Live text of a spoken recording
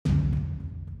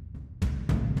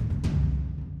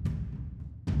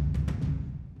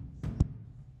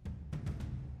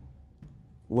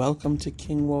welcome to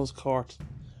Kingwall's Court.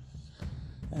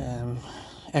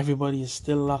 Everybody is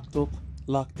still locked up,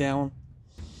 locked down,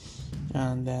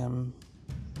 and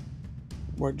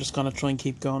we're just going to try and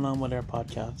keep going on with our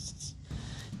podcasts.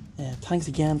 Thanks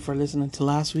again for listening to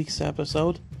last week's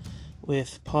episode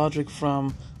with Padraig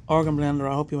from Organ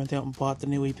Blender. I hope you went out and bought the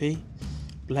new EP,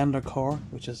 Blender Core,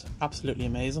 which is absolutely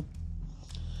amazing.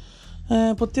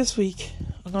 But this week,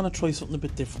 I'm going to try something a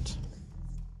bit different.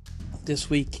 This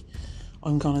week,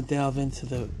 I'm going to delve into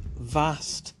the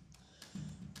vast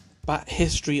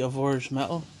history of Irish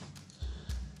metal,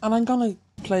 and I'm going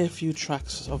to play a few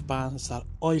tracks of bands that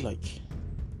I like.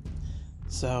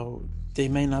 So they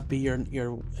may not be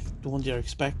the ones you're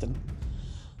expecting,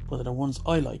 but they're the ones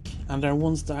I like, and they're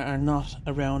ones that are not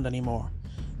around anymore.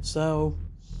 So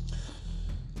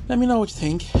let me know what you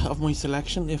think of my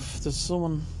selection. If there's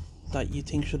someone that you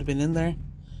think should have been in there,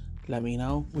 let me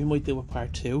know. We might do a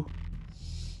part 2.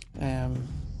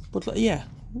 But yeah,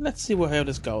 let's see how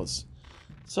this goes.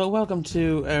 So welcome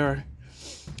to our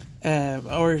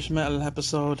Irish metal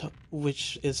episode,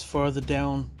 which is for the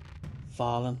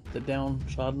fallen, the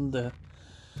downtrodden, the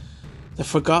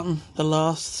forgotten, the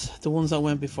lost, the ones that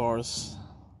went before us.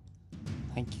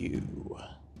 Thank you.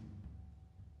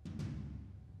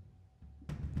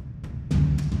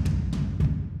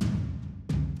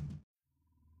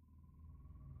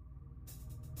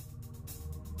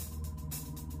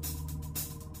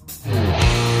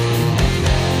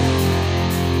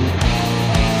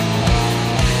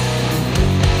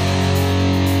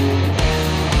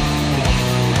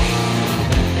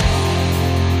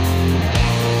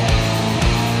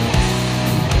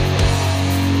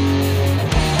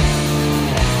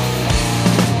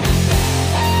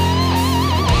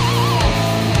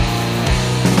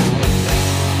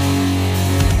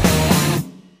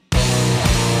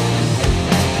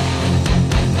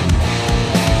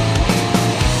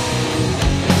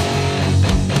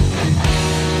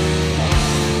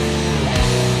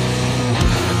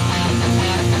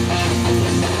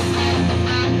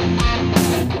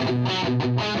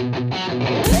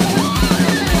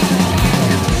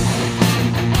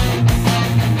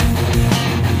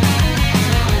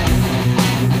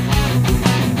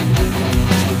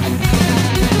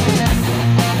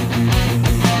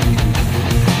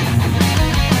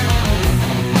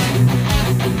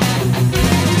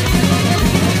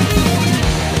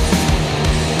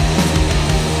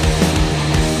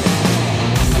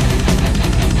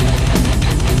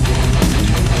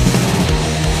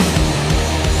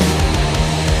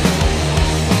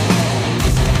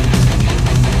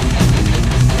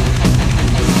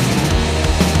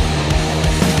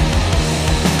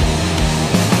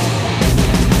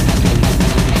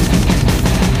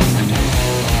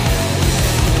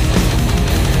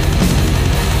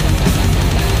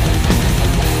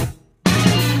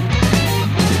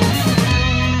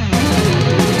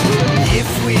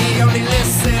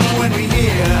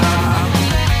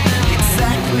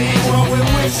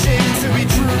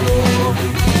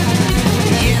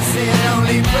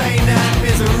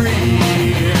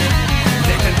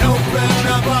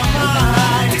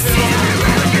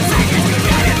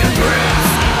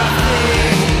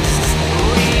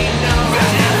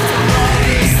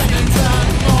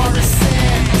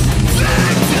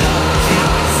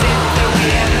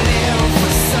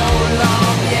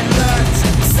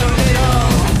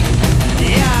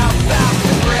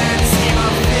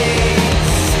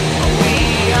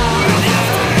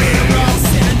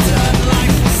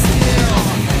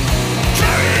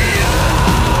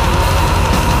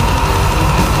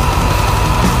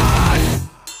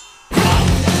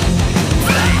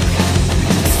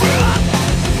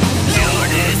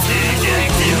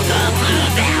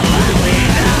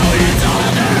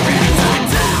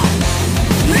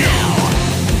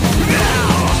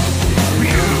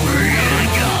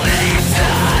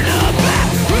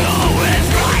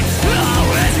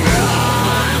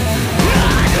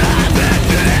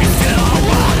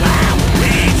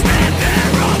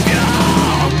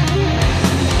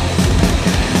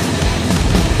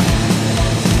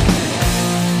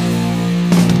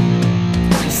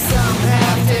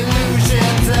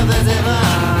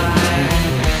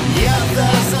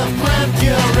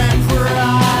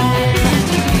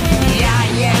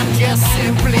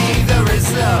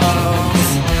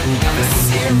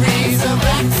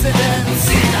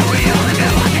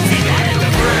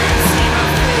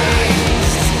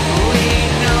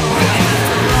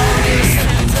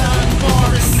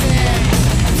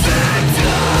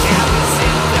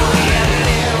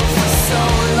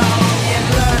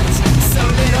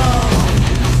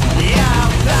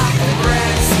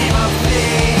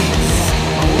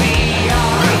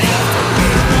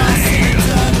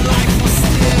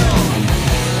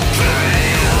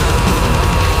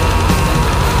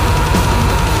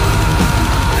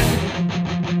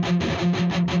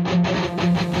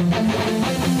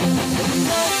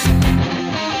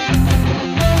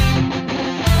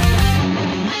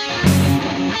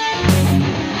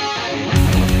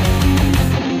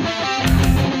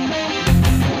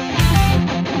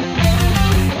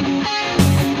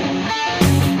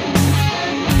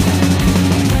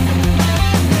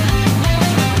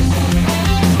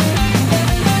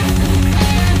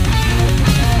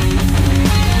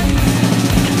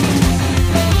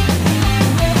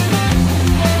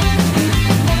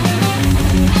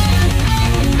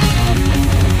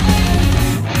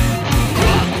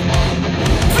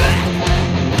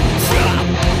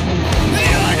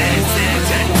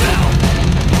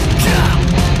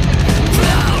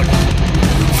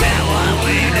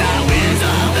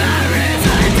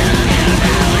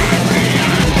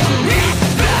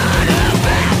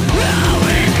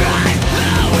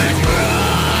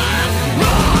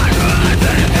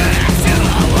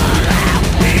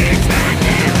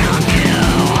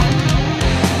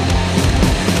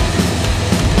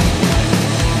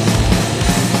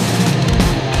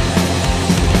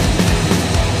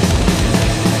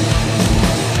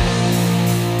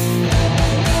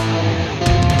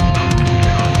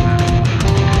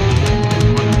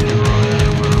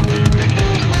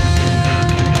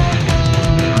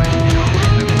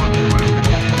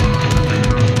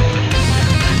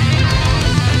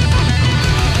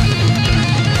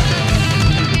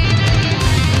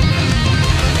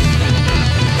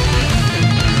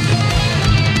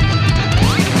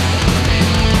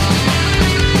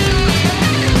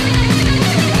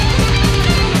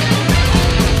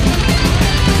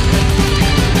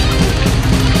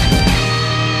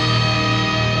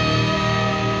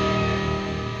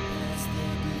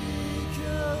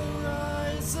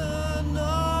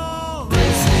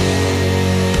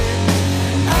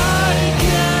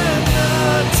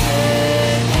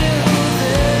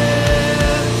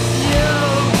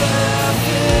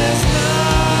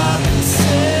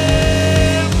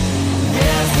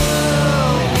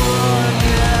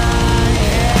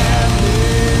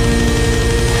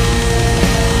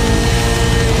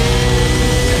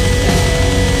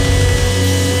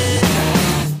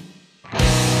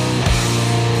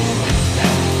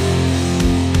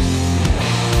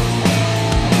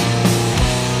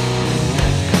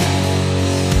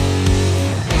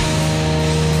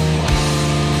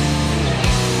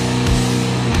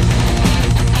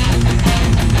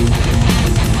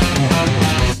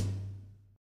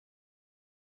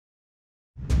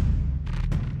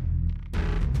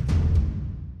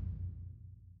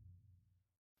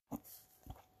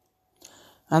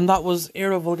 And that was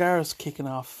Era Vulgaris kicking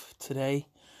off today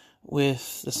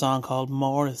with the song called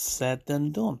More Is Said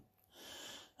Than Done.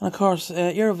 And of course,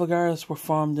 Era Vulgaris were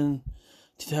formed in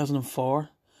 2004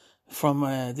 from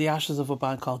the ashes of a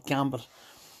band called Gambit.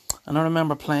 And I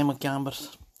remember playing with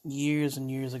Gambit years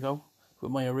and years ago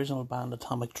with my original band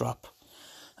Atomic Drop.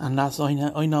 And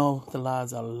I know the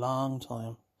lads a long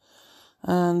time.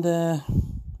 And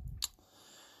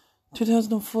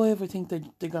 2005, I think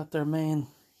they got their main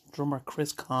drummer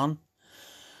Chris Conn,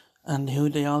 and who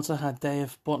they also had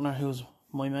Dave Butner, who's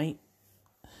my mate,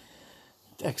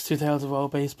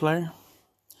 ex-2000 bass player,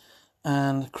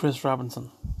 and Chris Robinson.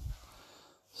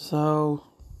 So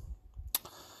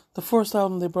the first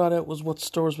album they brought out was What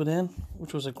Stores Within,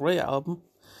 which was a great album.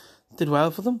 Did well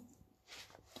for them.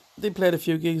 They played a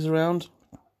few gigs around,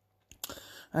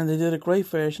 and they did a great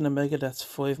version of Megadeth's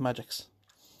Five Magics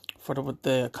for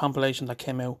the compilation that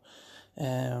came out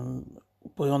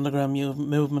by Underground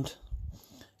Movement.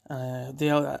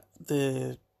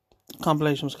 The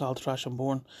compilation was called Thrash and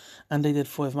Burn, and they did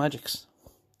Five Magics.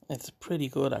 It's pretty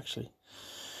good, actually.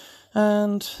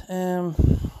 And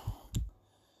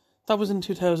that was in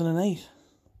 2008.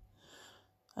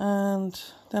 And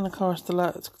then, of course,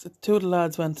 two of the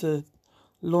lads went to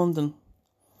London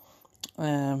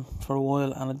for a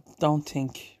while, and I don't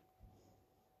think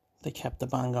they kept the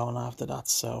band going after that.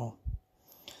 So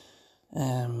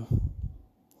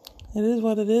it is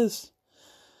what it is.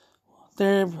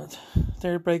 Their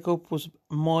breakup was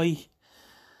my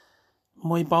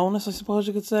bonus, I suppose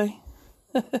you could say.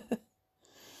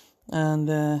 And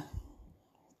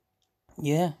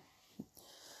yeah,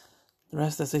 the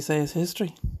rest, as they say, is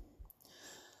history.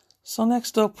 So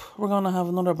next up, we're going to have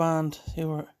another band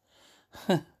who are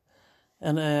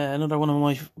and another one of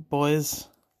my boys.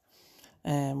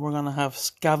 And we're going to have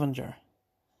Scavenger.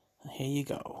 Here you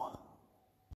go.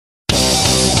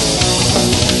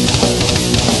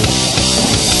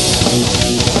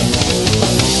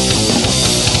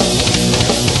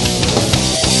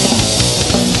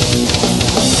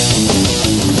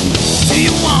 Do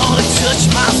you want to touch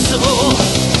my soul?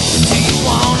 Do you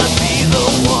want to be the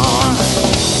one?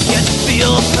 Can't you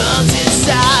feel the burns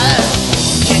inside?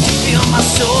 Can't you feel my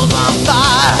soul's on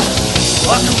fire?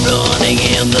 Like I'm running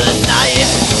in the night,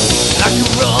 like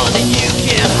I'm running, you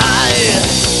can't hide.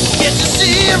 Can't you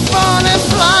see it running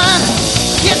blind?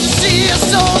 Can't you see your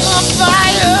soul's on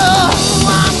fire?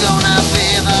 I'm gonna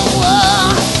be the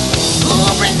one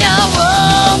who'll bring the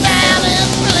world down in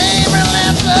flame,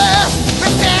 relentless,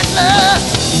 relentless.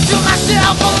 To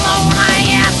myself alone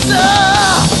I answer.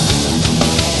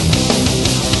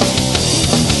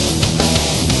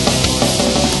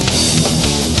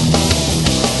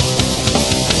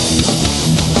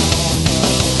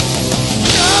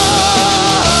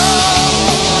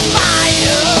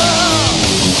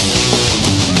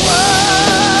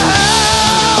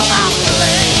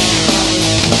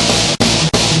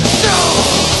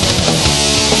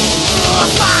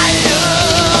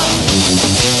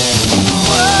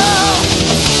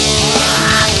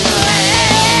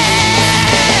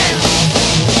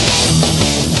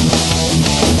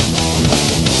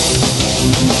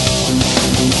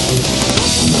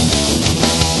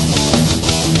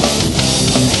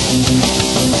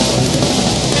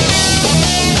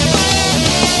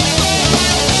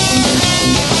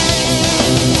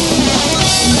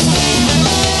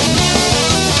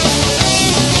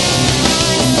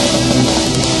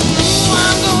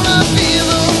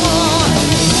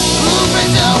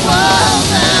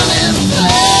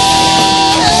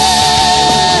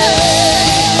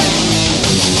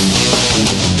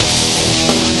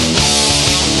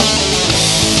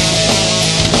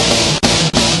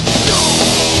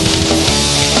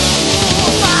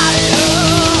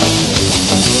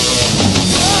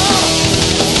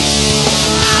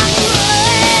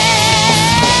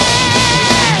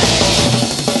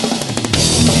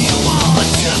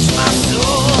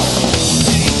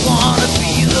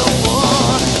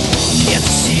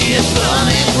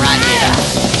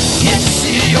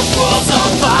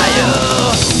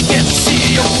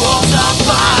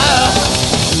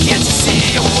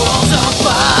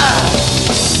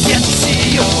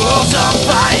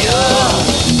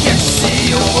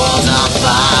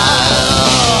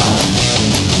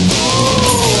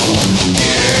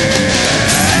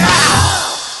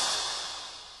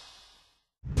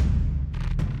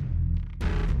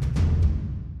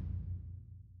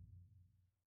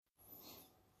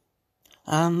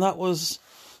 And that was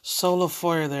Soul of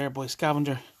Fire there by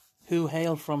Scavenger, who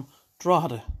hail from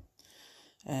Drogheda.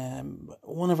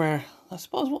 One of our, I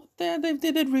suppose, they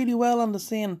did really well on the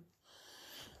scene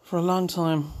for a long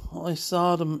time. I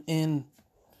saw them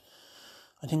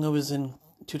I think it was in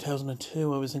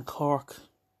 2002, I was in Cork.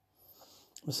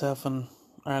 Myself and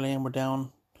Arlene were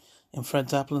down in Fred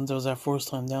Zeppelin's. It was our first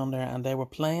time down there, and they were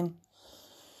playing.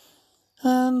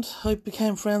 And I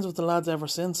became friends with the lads ever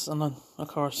since. And then, of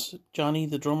course, Johnny,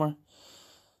 the drummer,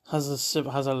 has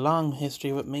a long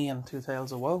history with me and Two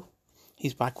Tales of Woe.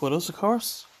 He's back with us, of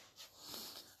course.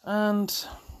 And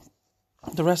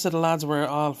the rest of the lads were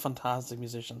all fantastic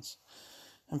musicians.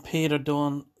 And Peter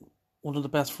Dunn, one of the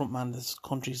best frontmen this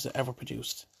country's ever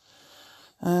produced.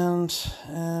 And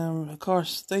of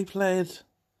course they played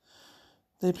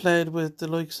with the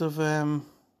likes of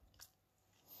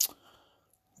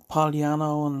Paul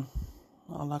Yano and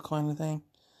all that kind of thing.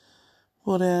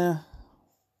 But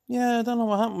yeah, I don't know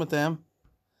what happened with them.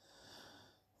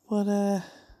 But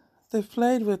they've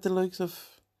played with the likes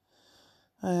of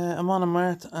Amon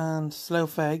Amart and Slow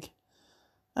Feg.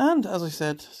 And, as I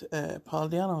said, Paul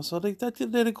Diano. So they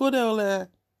did a good old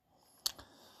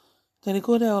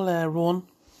run.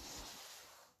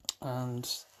 And,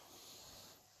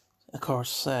 of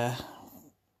course,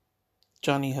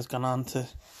 Johnny has gone on to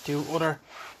do other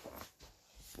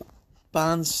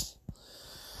bands,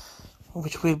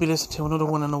 which we'll be listening to another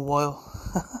one in a while.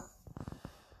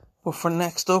 But for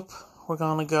next up, we're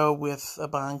going to go with a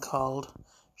band called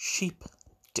Sheep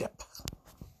Dip.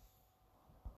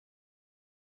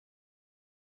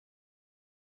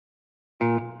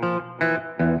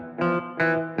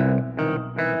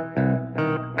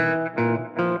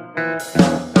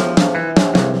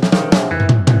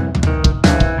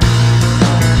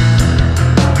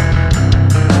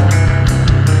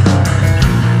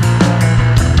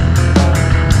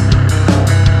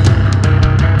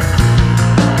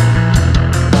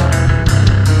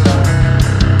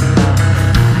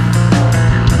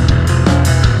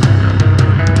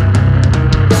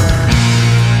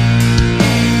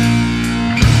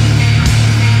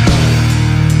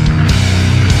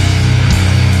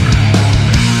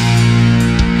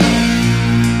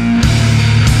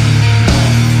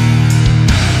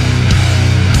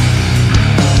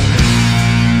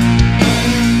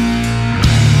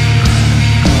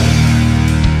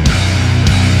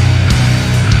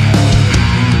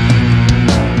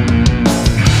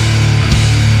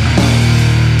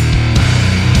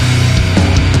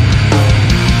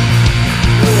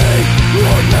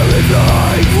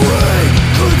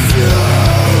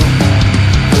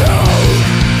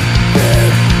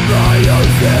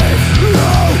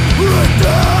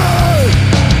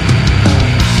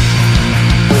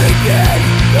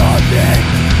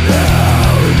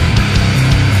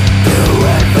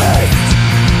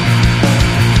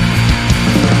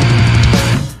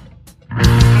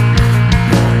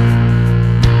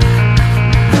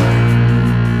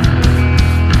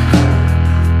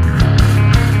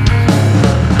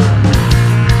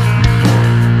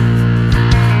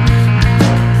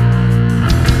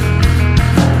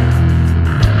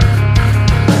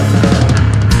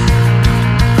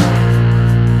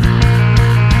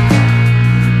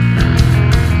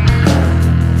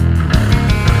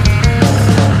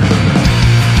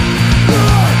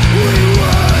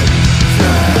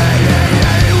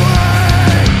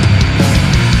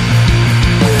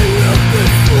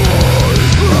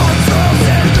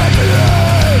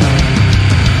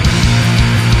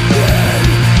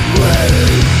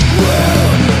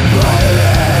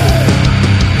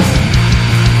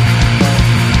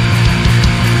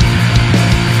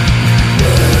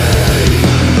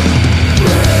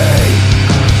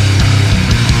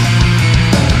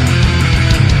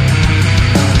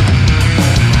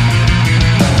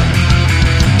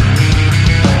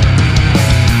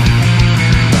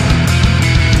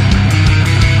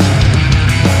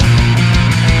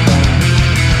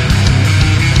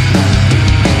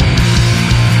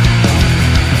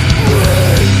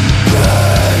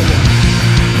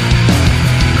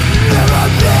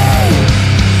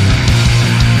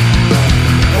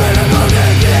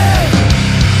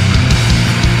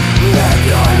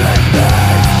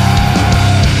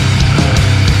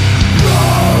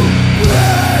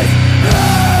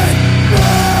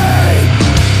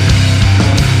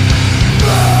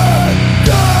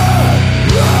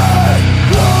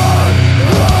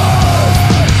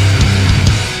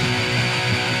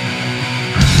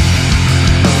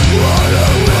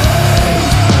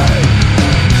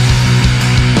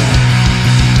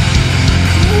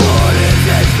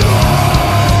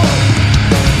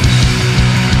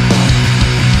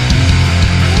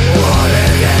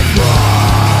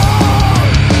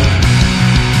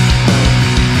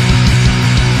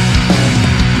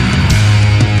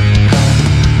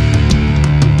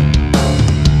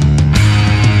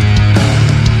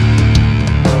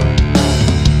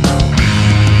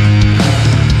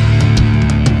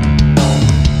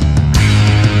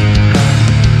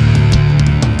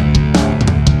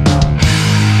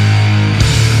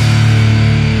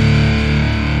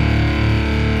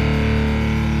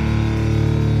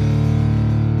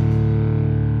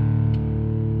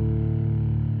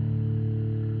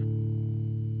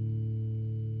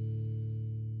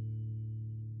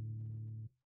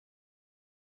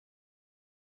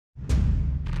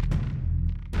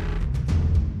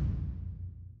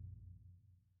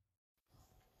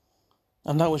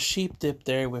 And that was Sheep Dip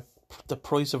there with The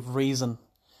Price of Reason.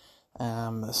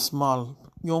 A small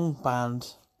young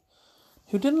band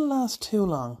who didn't last too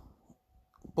long,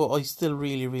 but I still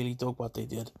really, really dug what they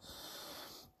did.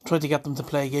 Tried to get them to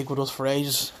play a gig with us for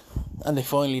ages, and they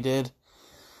finally did.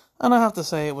 And I have to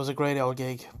say, it was a great old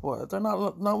gig, but they're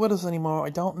not with us anymore. I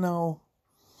don't know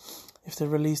if they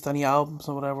released any albums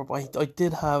or whatever, but I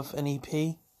did have an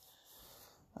EP.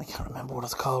 I can't remember what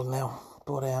it's called now,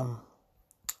 but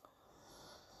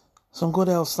some good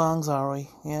old songs, alright.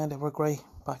 Yeah, they were great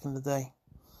back in the day.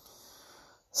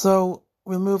 So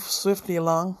we'll move swiftly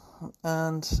along,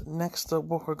 and next up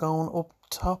we're going up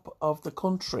top of the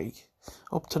country,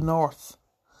 up to north,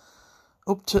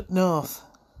 and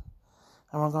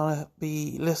we're going to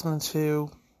be listening to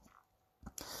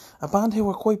a band who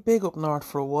were quite big up north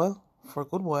for a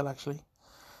good while actually,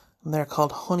 and they're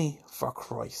called Honey for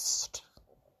Christ.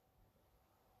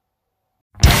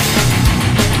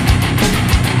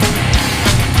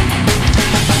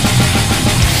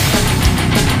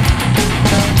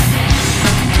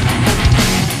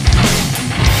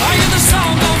 I hear the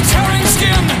sound of tearing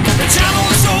skin, the channel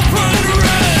is open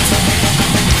red.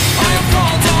 I have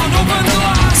called on open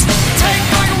glass, take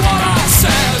back what I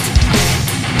said.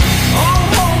 All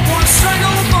hope was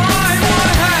strangled by my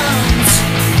hands.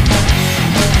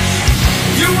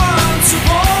 You weren't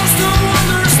supposed to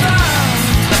understand.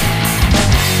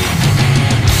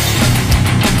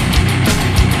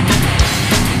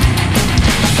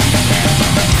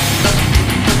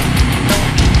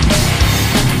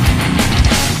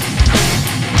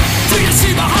 Do you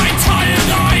see behind tired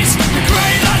eyes the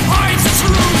grey that hides the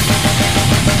truth?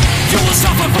 You will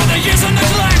suffer for the years of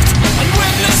neglect and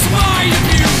witness my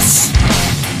abuse.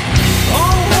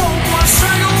 All hope was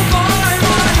strangled by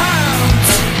my hands.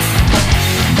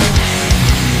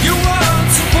 You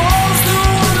weren't supposed to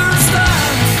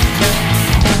understand.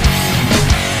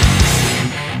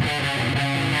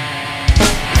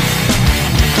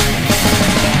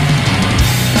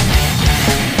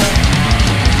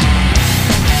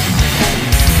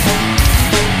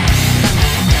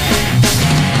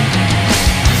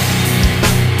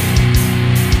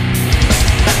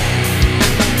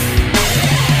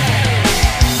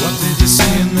 What did you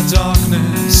see in the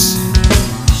darkness?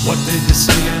 What did you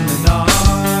see in the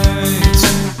night?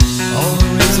 All the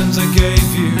reasons I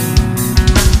gave you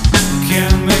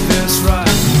can't make this right.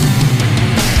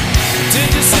 Did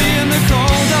you see in the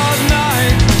cold of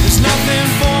night? There's nothing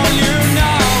for you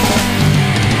now.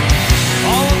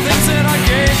 All the things that I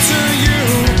gave to you,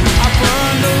 I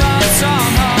burned alive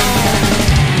somehow.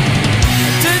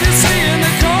 Did you see in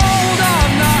the cold of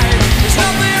night? There's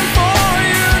nothing for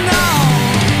you now.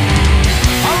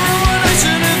 Our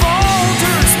ruination of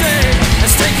altered state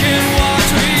has taken what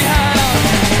we have.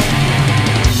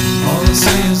 All I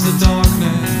see is the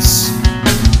darkness.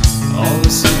 All I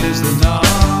see is the night.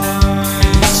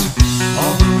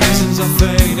 All the reasons are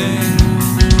fading.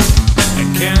 I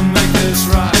can't make this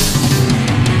right.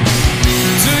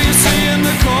 Do you see in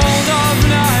the cold of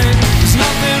night? There's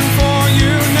nothing for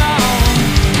you now.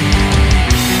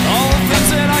 All the things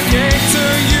that I gave to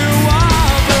you, I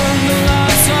burned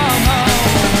alive somehow.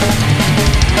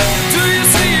 Do you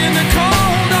see in the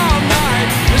cold of night?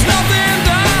 There's nothing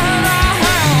that I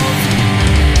have.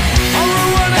 Our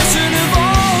ruination of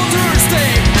altered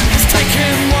state has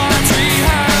taken what we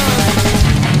have.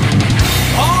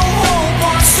 All hope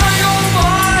was strangled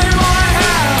by my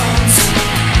hands.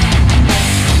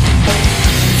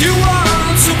 You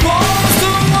weren't supposed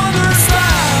to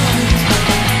understand.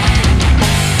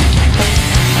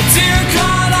 Dear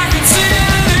God, I can see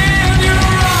it in your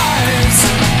eyes.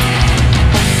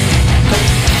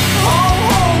 All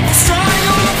hope was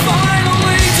strangled and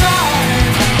finally died.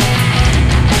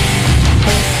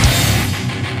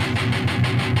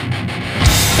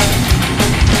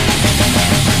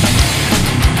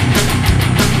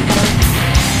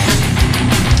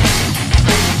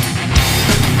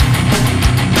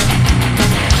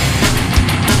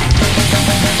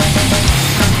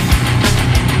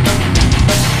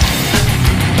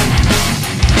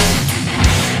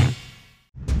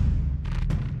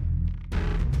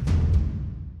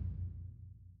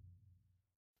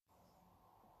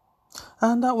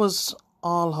 And that was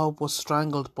All Hope Was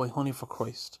Strangled by Honey for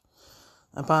Christ,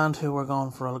 a band who were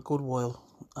gone for a good while,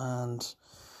 and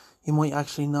you might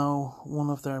actually know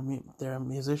one of their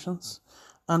musicians,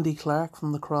 Andy Clark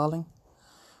from The Crawling,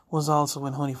 was also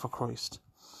in Honey for Christ.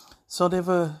 So they've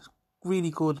a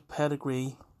really good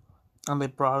pedigree, and they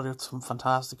brought out some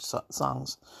fantastic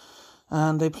songs,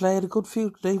 and they played a good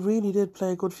few. They really did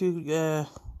play a good few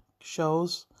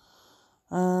shows,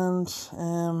 and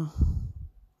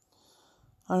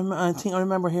I think I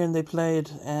remember hearing they played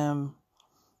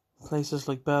places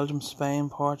like Belgium, Spain,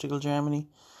 Portugal, Germany,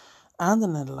 and the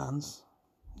Netherlands.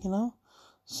 You know,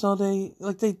 so they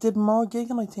did more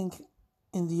gigging, I think,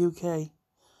 in the UK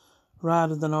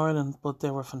rather than Ireland, but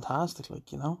they were fantastic.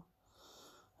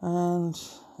 And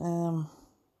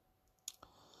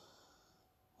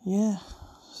yeah.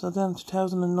 So then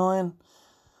 2009,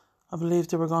 I believe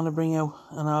they were going to bring out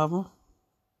an album.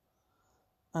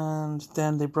 And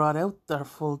then they brought out their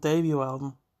full debut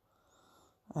album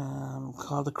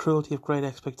called The Cruelty of Great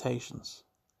Expectations.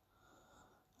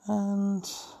 And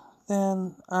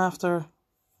then after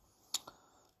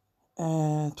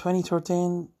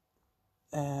 2013,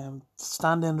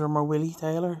 stand-in drummer Willie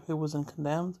Taylor, who was in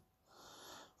Condemned,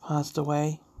 passed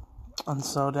away. And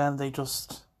so then they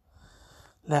just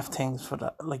left things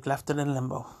left it in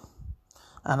limbo.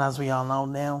 And as we all know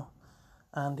now,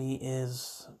 Andy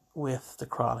is with The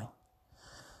Crawling.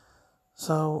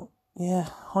 So, yeah,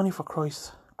 Honey for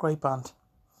Christ, great band.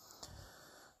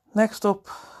 Next up,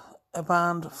 a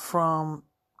band from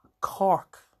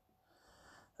Cork,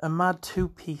 a mad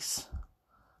two-piece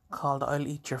called I'll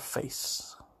Eat Your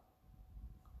Face.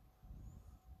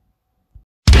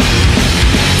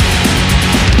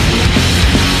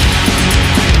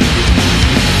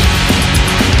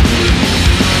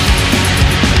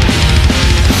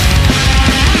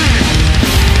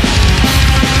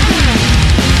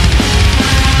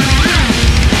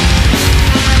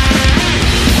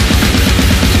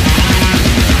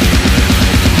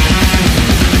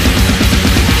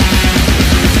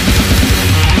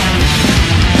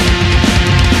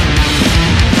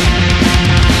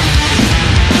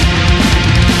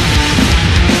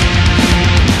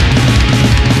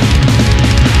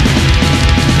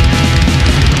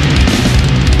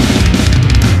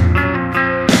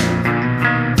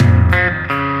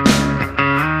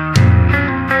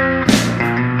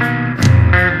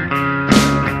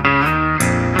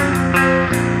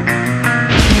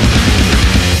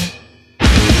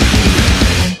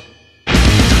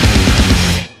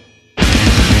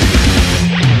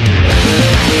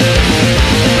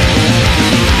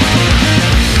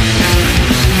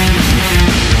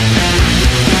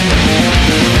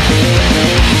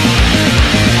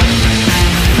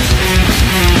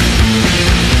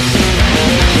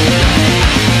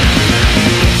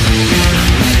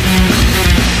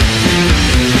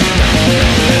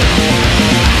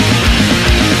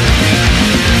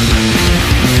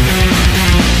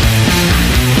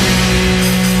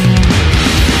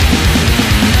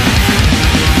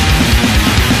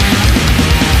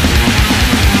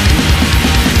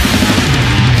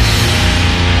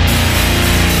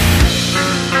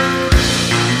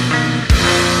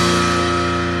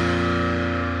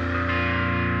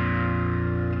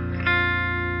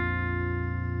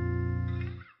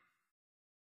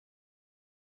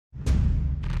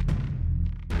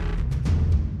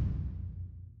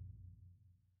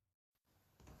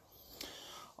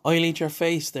 I'll Eat Your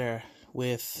Face there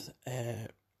with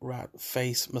Rat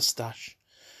Face Moustache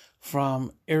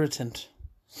from Irritant.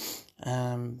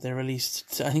 They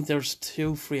released, I think there's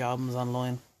 2 free albums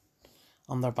online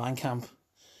on their Bandcamp.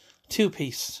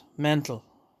 2-piece, mental,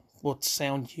 but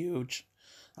sound huge,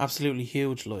 absolutely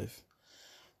huge live.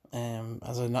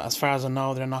 As far as I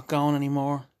know, they're not going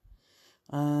anymore,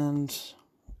 and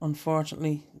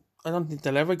unfortunately, I don't think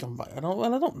they'll ever come back. I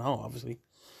don't know, obviously,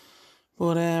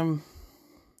 but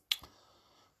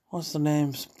what's the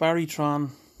names? Barrytron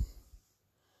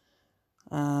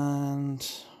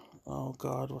and oh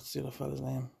god, what's the other fella's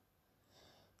name?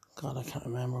 God, I can't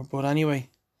remember. But anyway,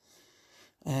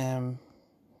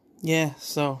 yeah,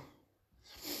 so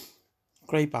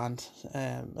great band.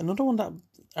 Another one that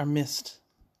are missed.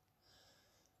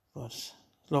 But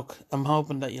look, I'm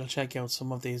hoping that you'll check out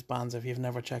some of these bands if you've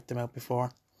never checked them out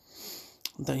before.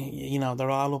 They're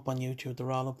all up on YouTube. They're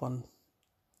all up on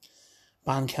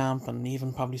Bandcamp and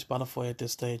even probably Spotify at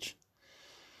this stage.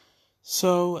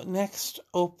 So next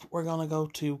up, we're gonna go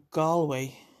to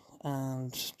Galway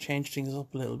and change things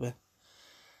up a little bit.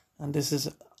 And this is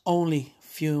Only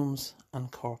Fumes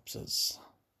and Corpses.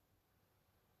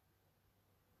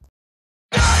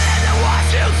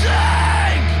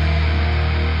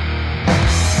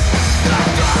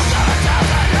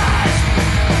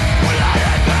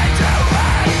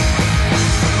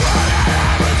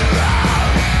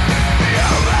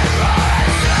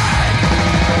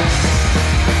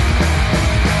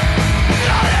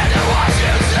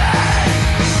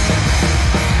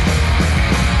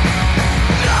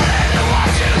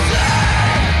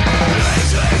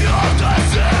 Of the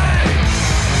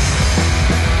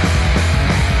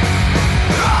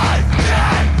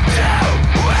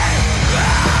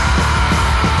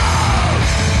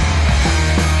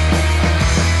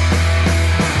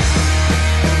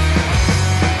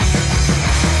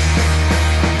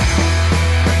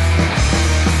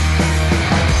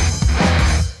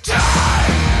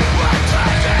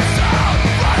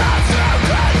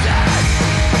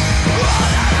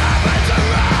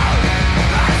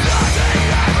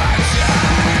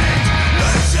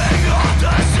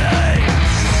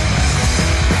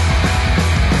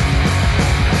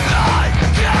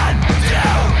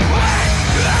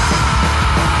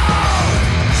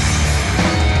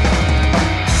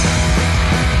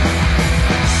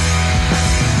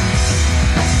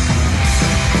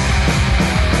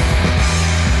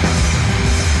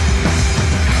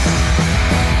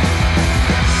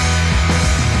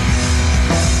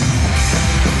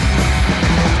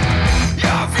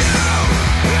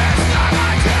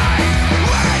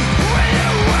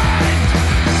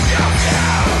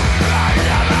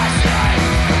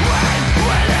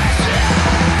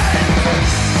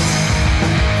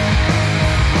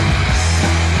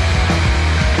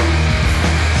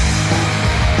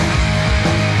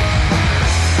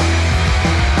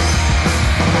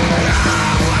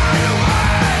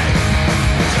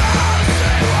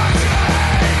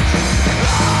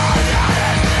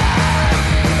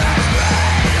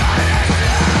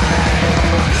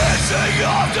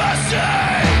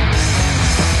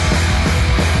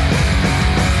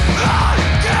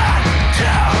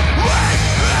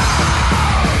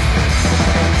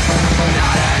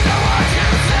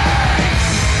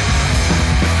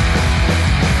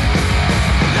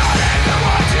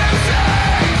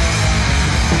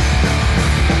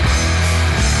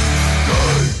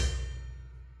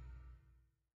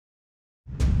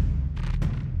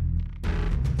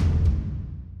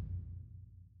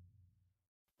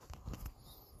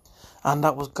And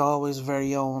that was Galway's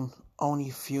very own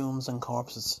Only Fumes and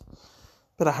Corpses.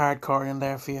 Bit of hardcore in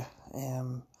there for you.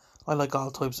 I like all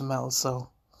types of metal, so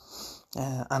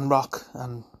and rock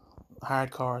and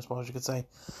hardcore, I suppose you could say.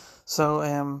 So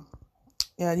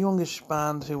yeah, a youngish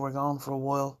band who were gone for a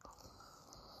while.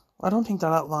 I don't think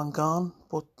they're that long gone,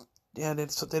 but yeah, they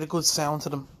had a good sound to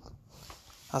them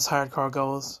as hardcore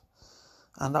goes.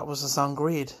 And that was the song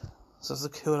Greed. So it's a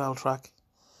cool old track.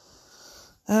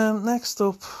 Next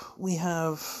up we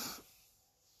have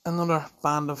another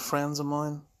band of friends of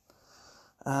mine,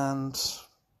 and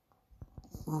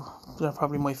they're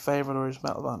probably my favourite Irish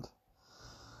metal band.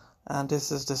 And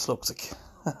this is Dysluxic.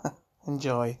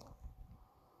 Enjoy.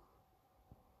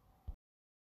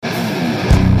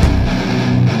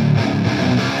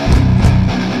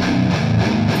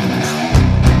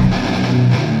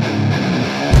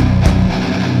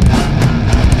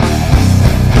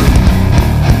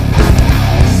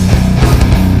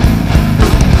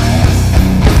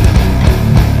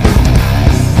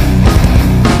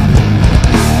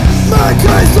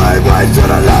 To the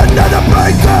land of the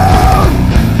breakdown,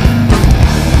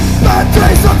 bad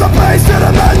taste of the place to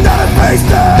the man that is face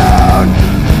down.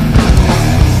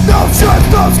 No church,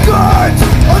 no skirt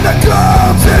on the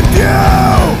clubs in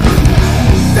view.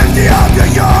 50 of your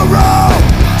euro,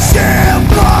 she'll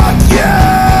fuck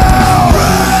you.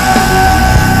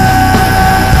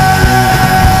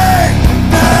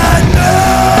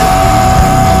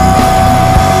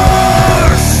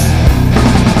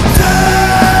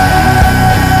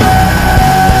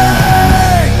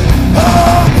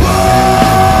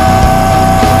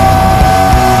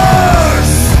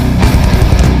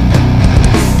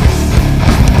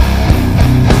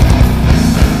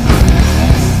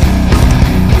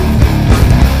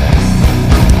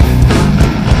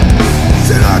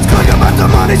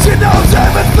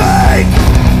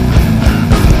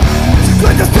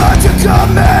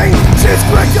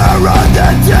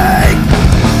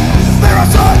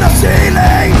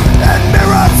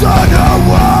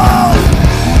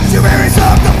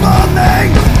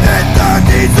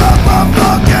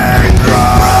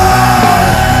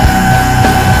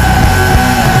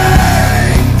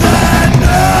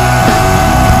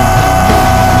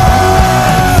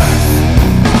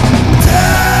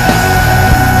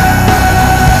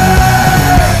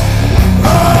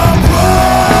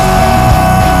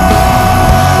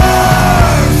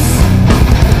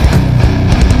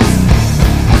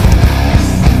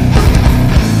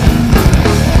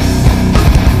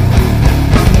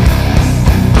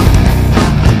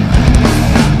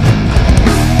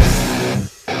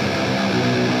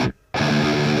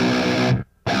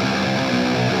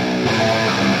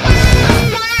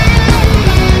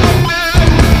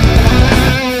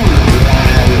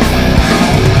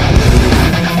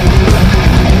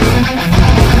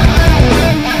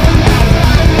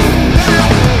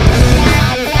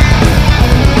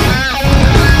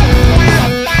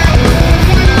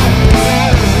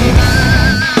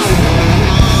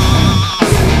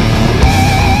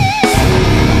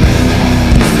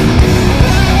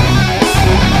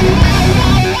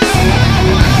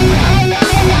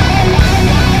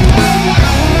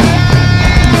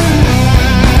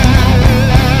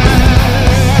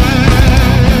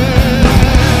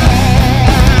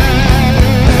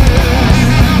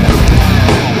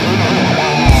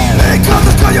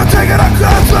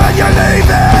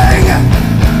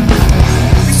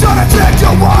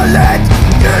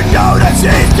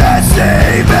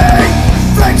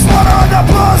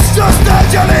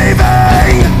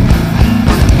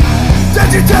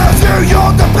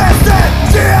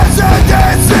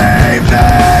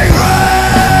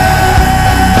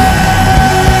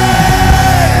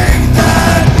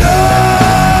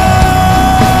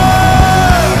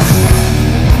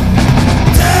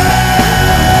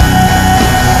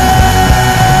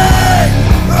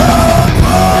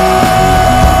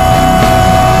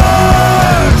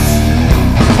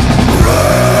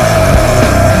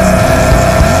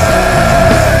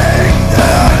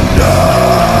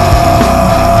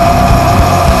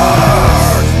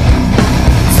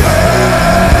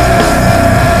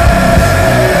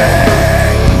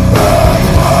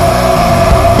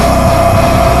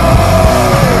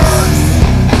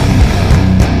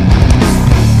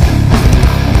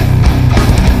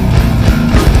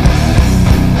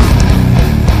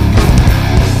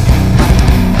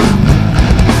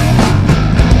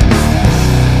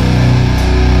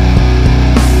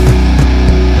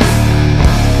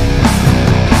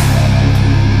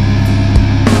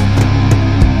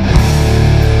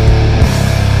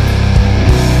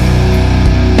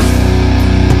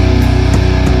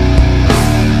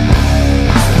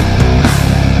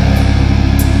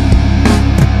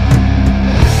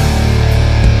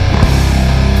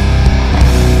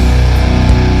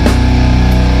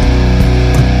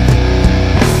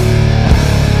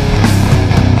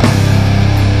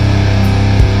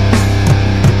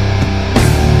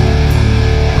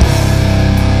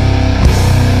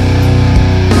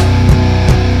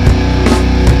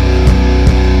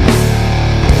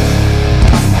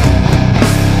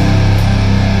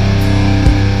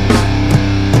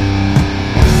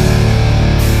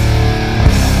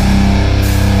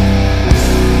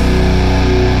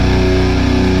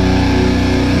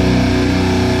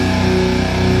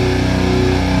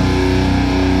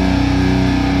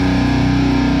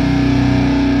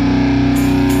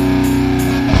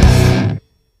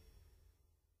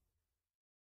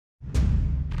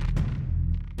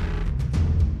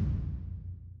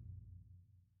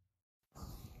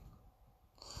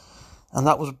 And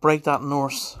that was Break That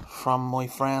Nurse from my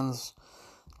friends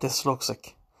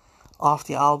Dysluxic, off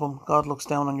the album God Looks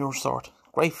Down on Your Sort.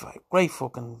 Great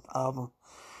fucking album.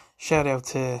 Shout out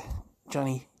to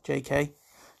Johnny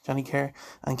Kerr,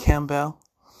 and Ken Bell,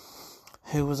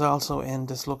 who was also in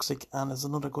Dysluxic and is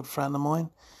another good friend of mine.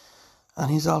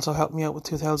 And he's also helped me out with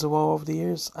 2000 Woe over the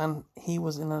years. And he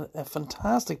was in a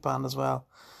fantastic band as well,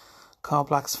 called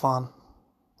Black Swan.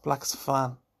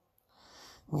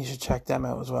 And you should check them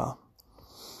out as well.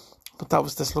 But that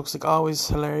was Dysluxic. Always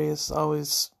hilarious,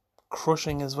 always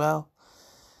crushing as well.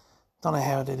 Don't know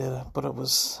how they did it, but it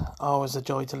was always a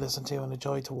joy to listen to and a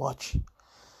joy to watch.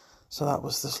 So that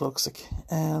was Dysluxic.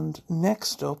 And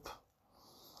next up,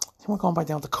 I think we're going back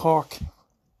down to Cork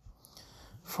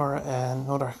for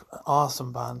another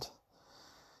awesome band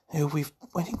who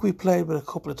I think we played with a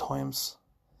couple of times.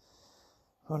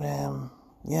 But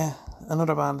yeah,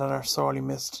 another band that are sorely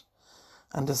missed.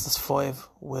 And this is Five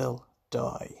Will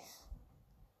Die.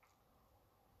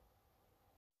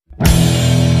 No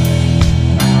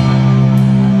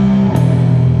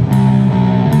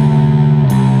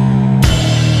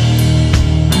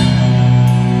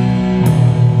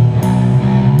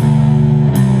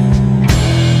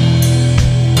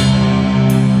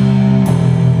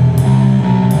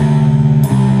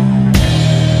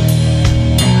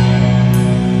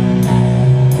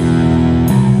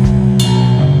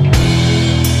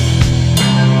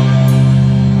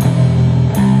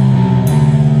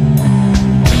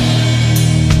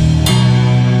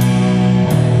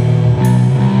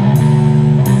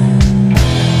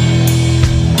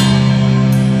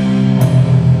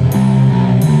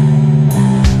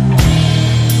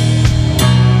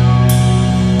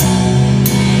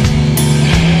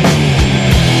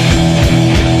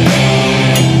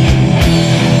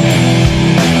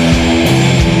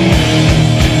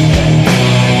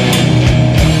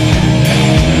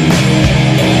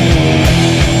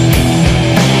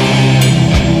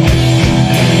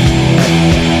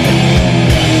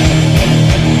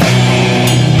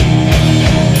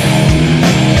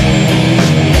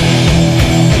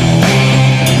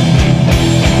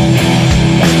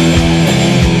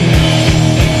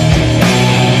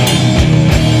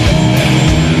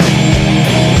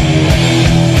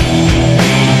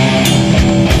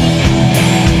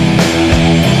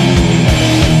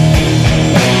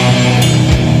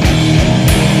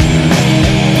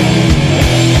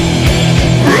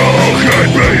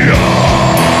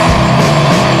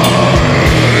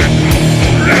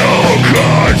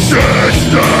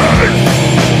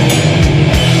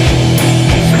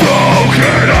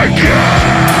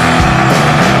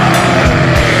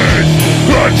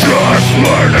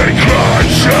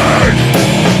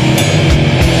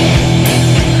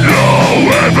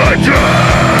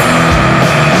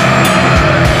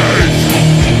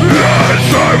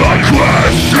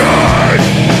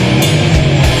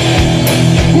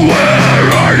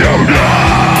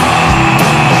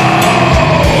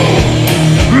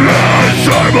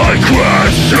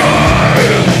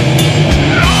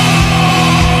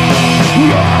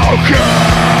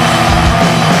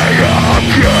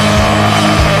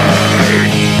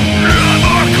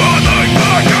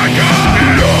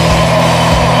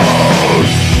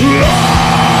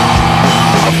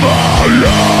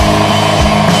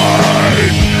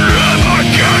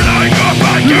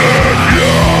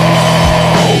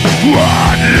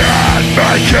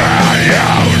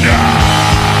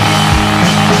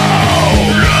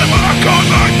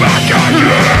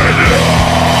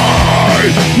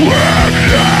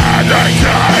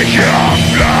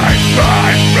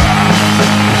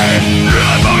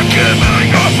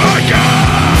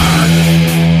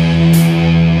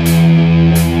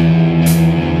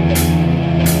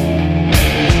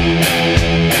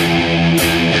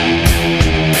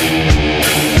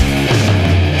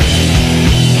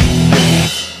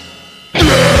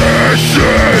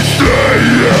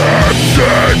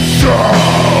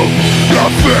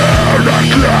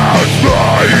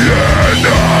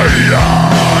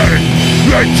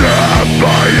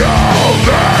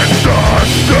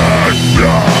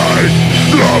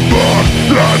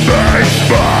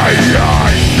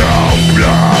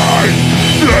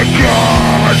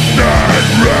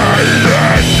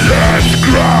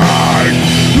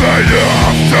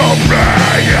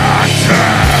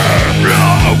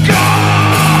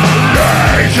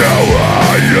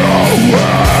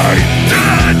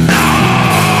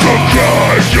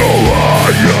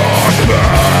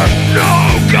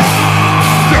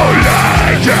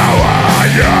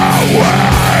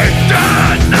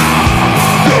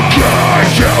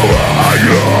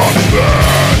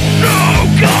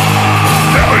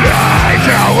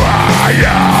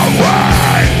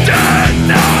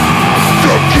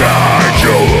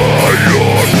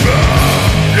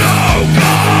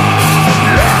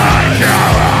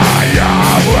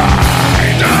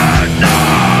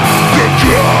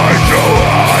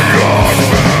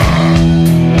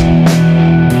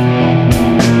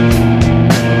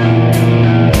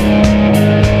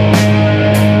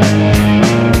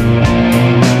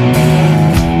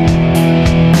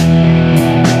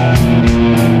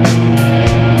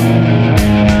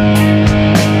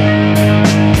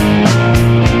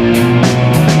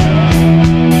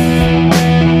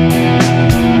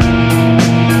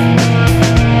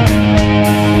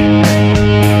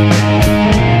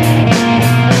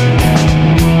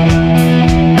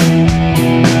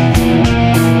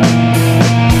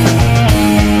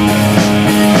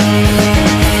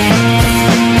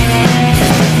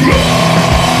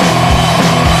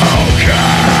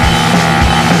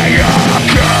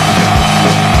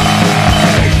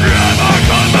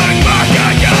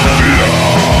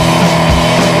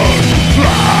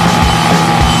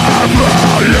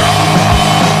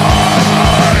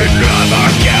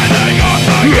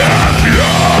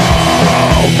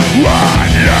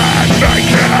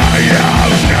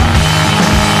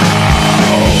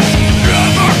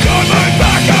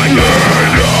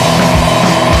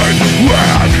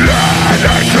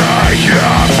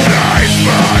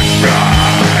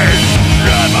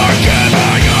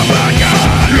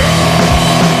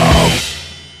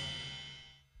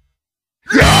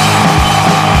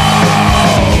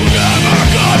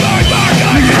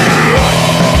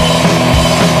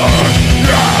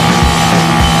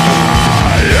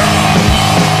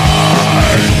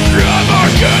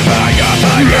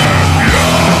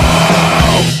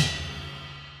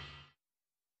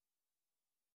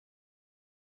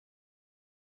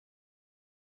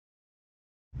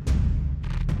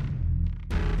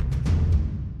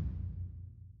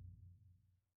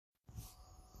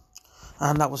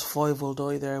And that was Five Will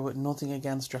Die there with Nothing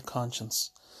Against Your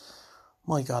Conscience.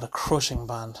 My God, a crushing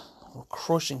band, a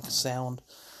crushing sound,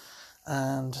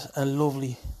 and a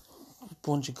lovely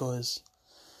bunch of guys.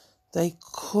 They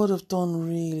could have done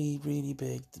really, really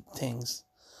big things,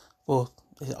 but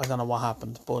I don't know what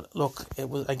happened. But look, it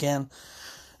was again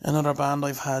another band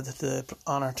I've had the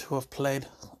honour to have played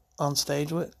on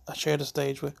stage with. I shared a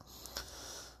stage with.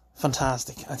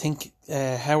 Fantastic. I think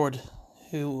Howard,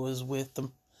 who was with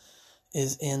them,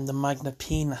 is in the Magna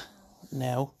Pina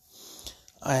now.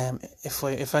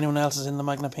 If anyone else is in the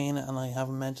Magna Pina and I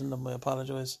haven't mentioned them, I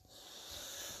apologise.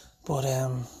 But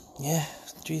yeah,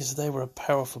 Jesus, they were a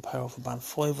powerful, powerful band.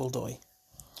 Five Will Die.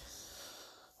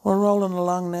 We're rolling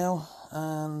along now,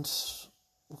 and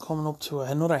we're coming up to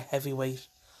another heavyweight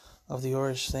of the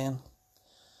Irish scene.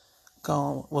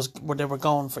 Where they were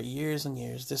going for years and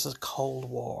years. This is Cold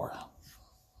War.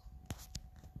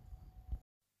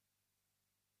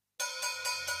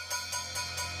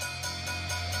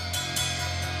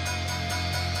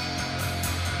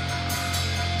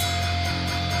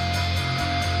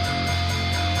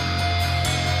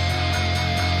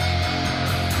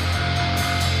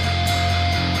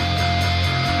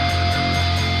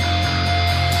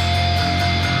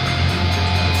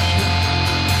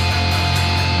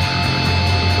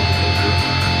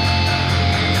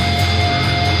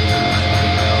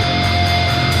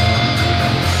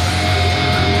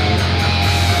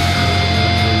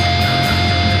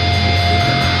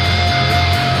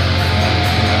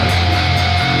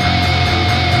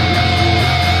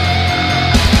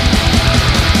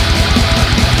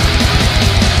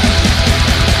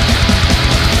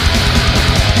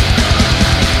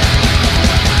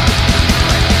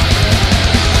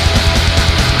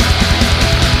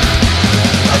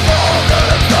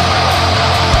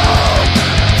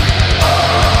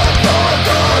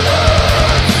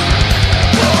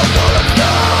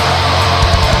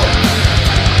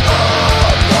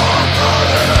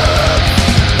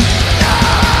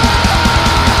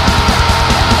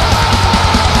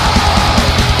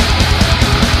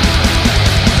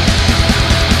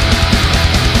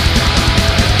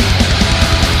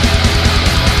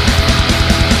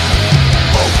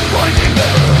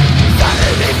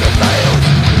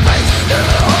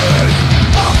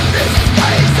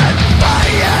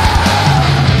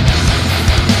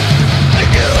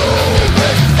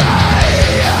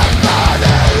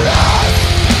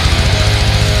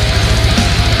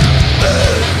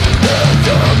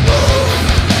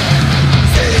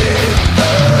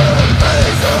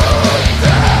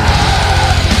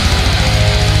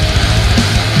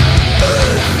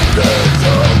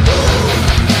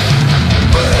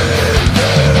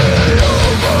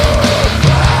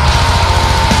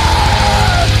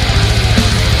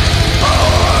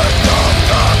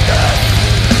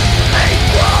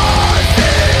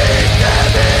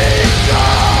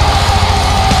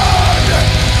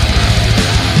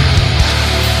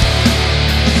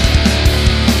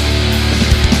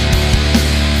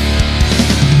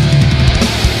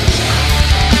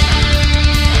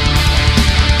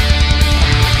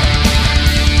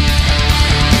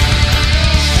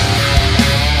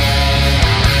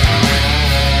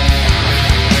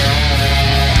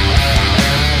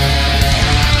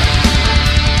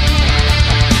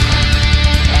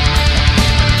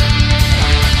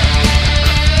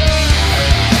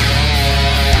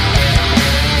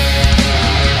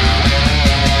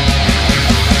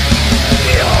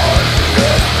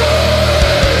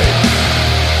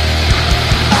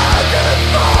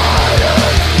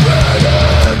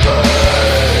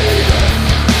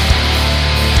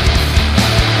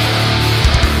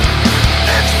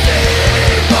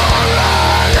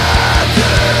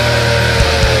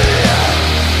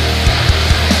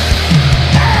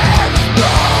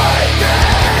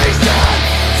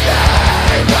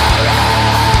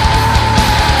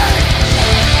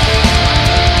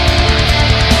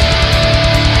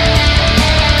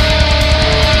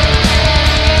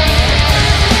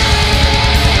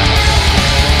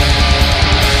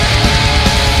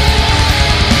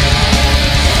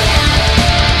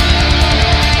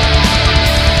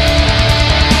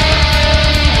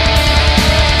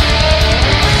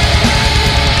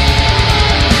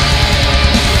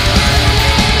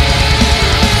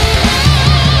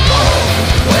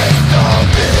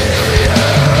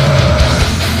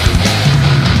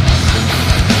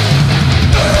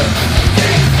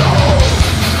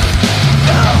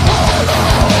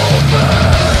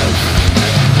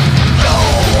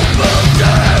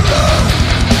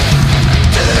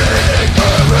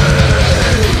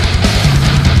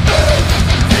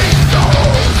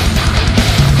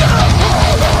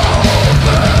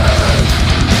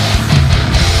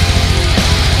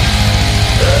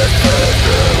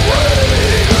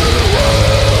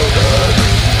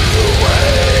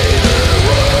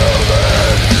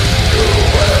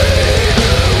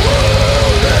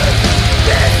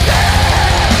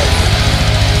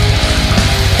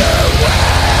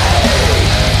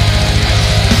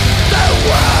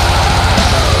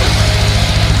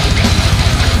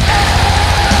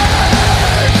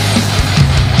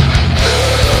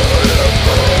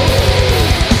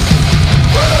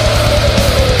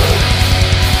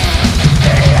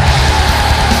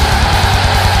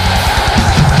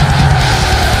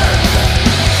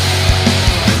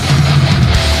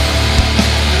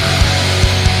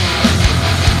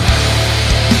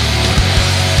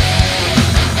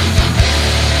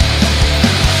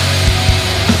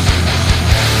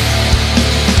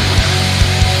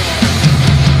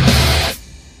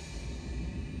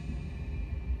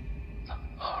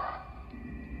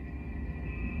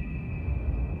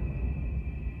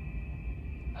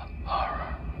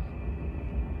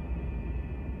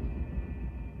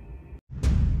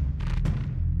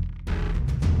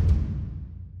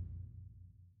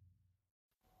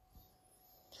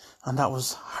 And that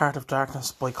was Heart of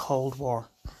Darkness by Cold War.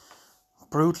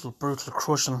 Brutal,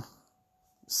 crushing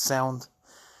sound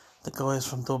the guys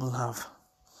from Dublin have.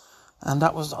 And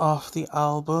that was off the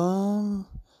album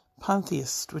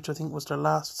Pantheist, which I think was their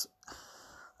last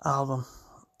album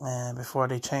before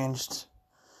they changed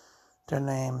their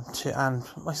name to, and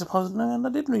I suppose no, they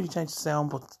didn't really change the sound,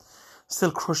 but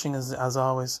still crushing as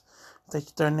always.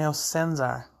 They're now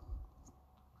Censar,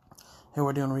 who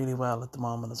are doing really well at the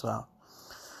moment as well.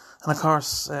 And of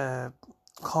course,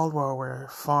 Cold War were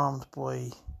formed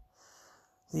by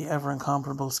the ever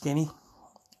incomparable Skinny,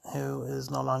 who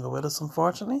is no longer with us,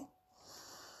 unfortunately.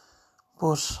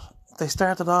 But they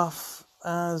started off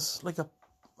as like a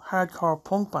hardcore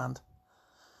punk band,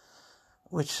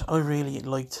 which I really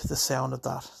liked the sound of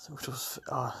that, which was,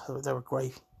 they were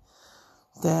great.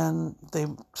 Then they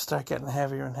start getting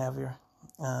heavier and heavier,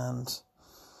 and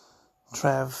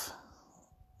Trev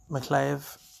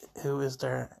McLeave, who is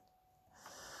their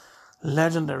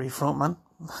legendary frontman,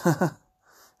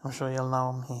 I'm sure you'll know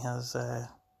him, he has a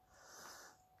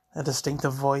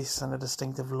distinctive voice and a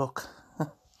distinctive look.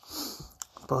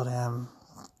 But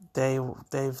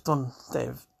they've done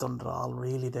it all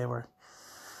really.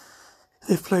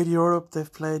 They've played Europe,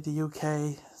 they've played the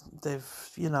UK, they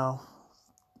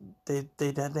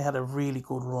had a really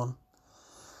good run,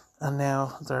 and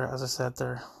now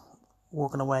they're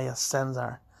working away as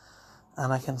Censar,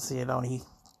 and I can see it only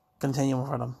continuing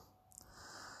for them.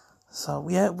 So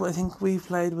yeah, I think we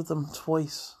played with them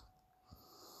twice.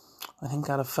 I think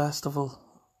at a festival,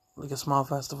 like a small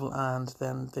festival, and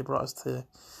then they brought us to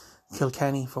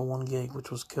Kilkenny for one gig,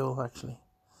 which was cool actually.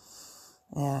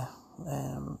 Yeah,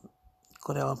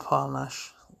 good old Paul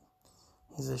Nash.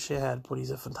 He's a shithead, but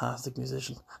he's a fantastic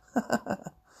musician.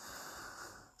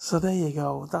 So there you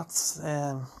go. That's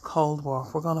Cold War.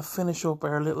 We're going to finish up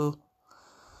our little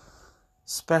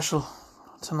special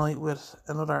tonight with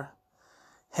another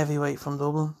heavyweight from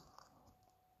Dublin.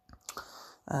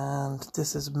 And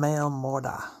this is Male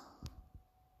Morda.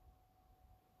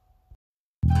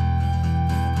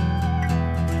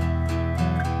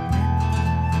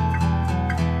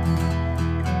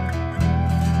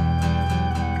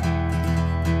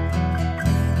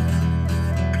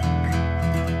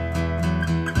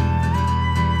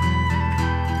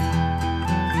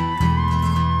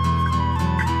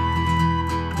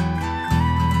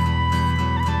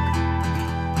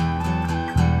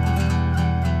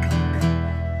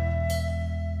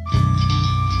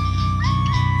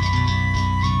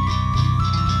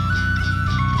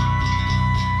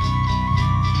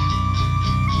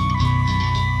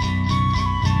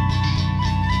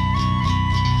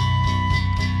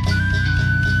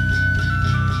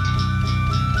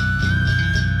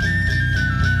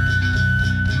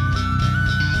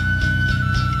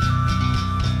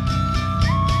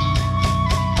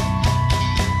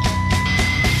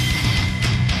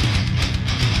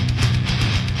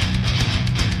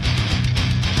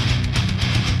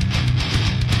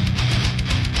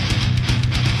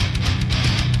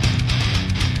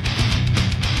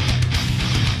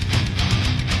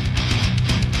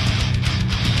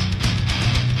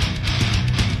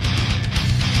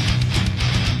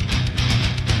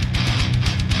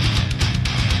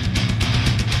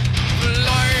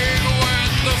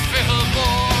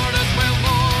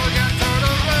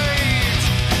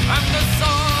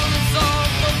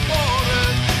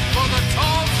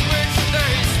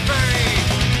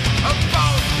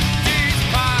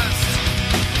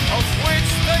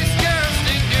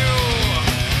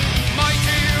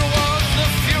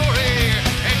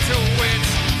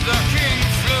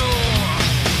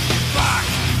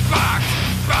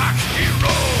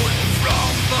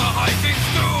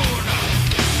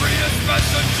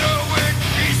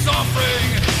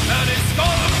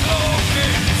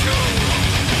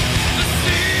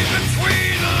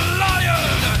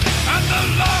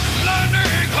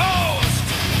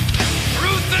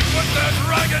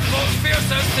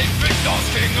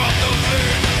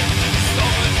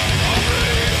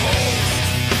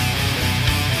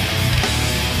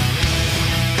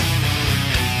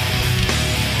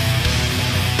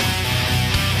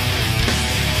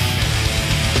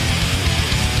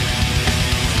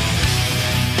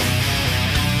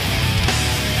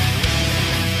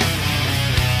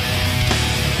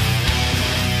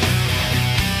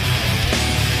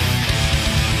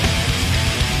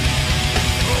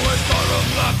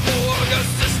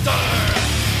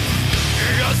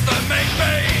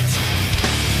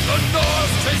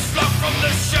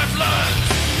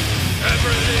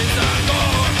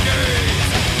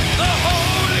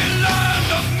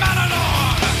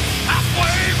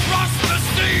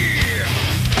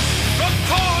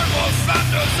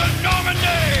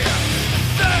 Normandy!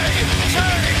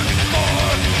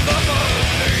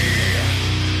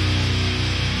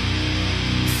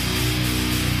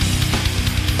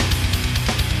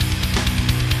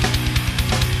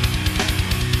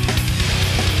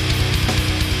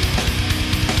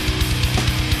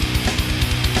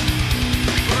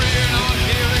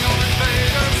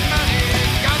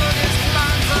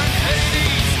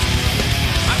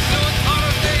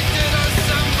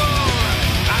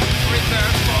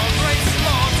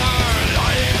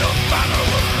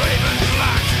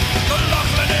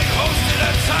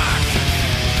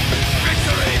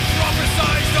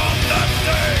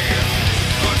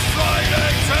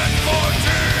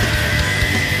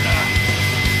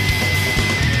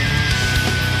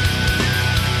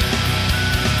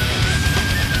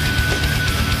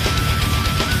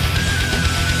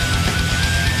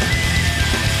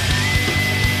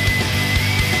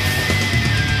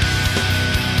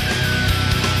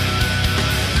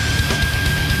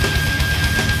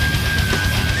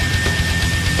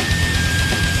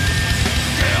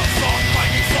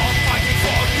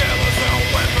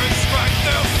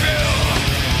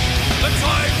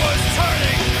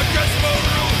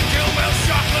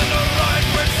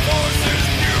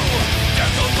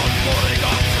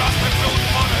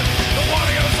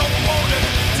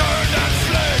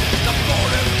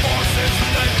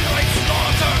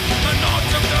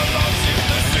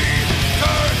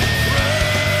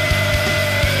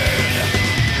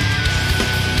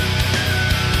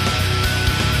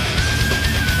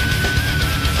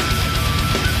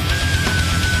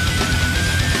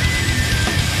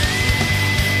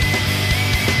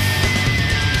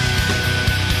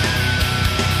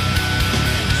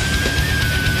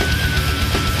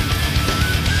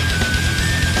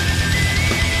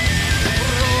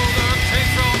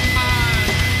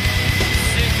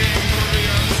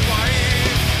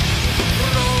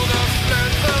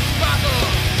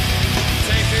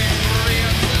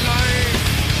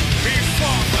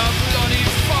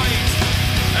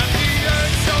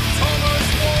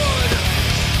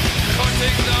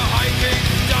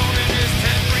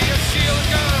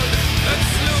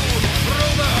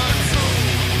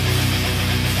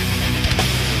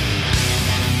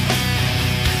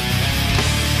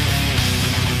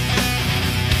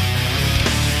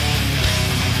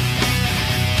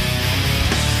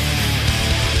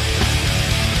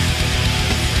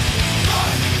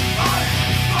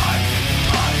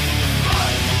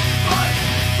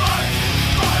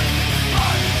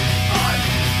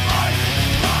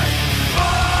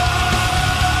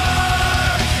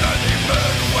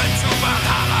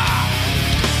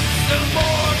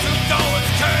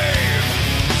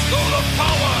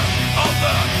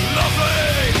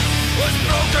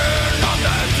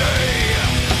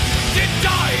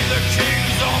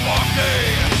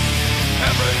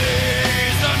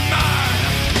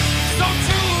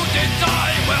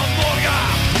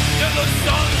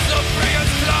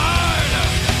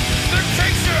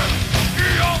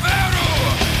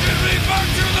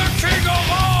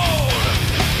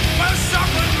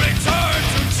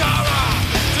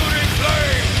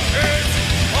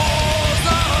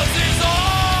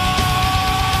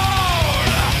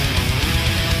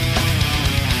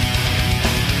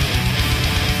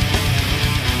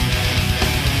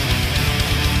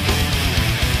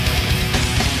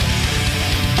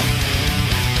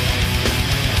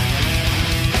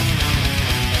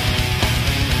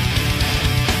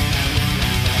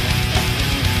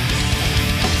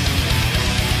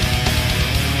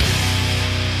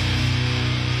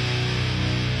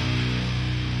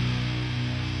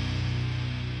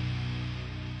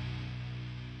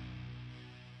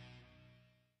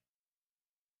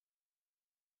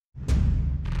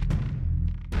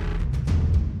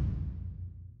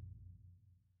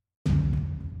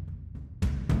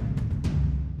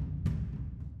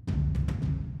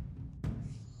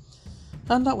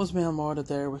 And that was Mail Murder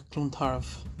there with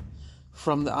Clontarf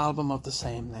from the album of the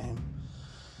same name.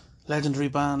 Legendary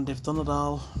band, they've done it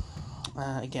all.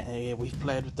 Again, we've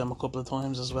played with them a couple of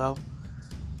times as well.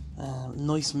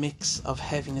 Nice mix of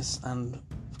heaviness and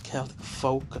Celtic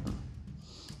folk, and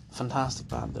fantastic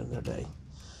band in their day.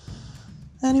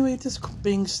 Anyway, this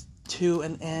brings to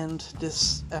an end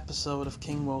this episode of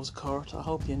King Woe's Court. I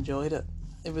hope you enjoyed it.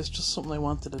 It was just something I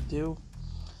wanted to do.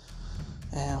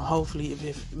 Hopefully,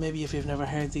 if you've never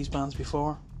heard these bands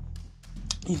before,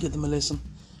 you give them a listen,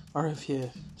 or if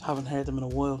you haven't heard them in a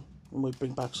while, it might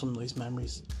bring back some nice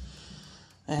memories.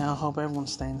 I hope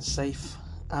everyone's staying safe,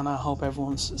 and I hope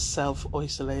everyone's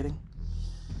self-isolating.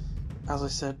 As I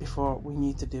said before, we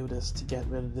need to do this to get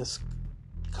rid of this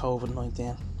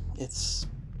COVID-19. It's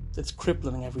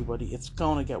crippling everybody. It's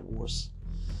going to get worse.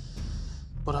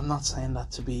 But I'm not saying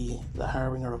that to be the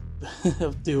harbinger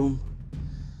of doom.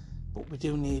 But we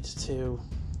do need to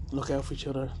look out for each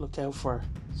other, look out for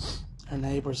our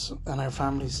neighbours and our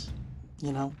families,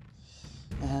 you know.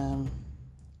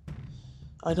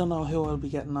 I don't know who I'll be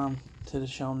getting on to the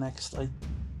show next. I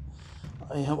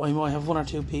might have one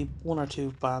or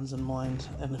two bands in mind,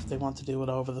 and if they want to do it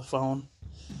over the phone,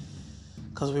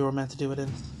 because we were meant to do it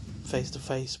in face to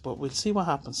face, but we'll see what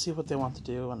happens, see what they want to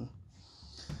do. And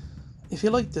if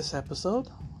you like this episode,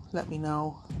 let me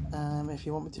know. If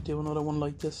you want me to do another one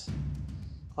like this,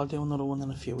 I'll do another one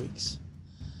in a few weeks.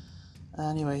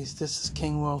 Anyways, this is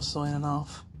King Woe signing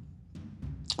off,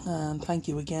 and thank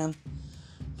you again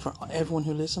for everyone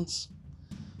who listens,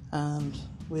 and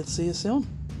we'll see you soon.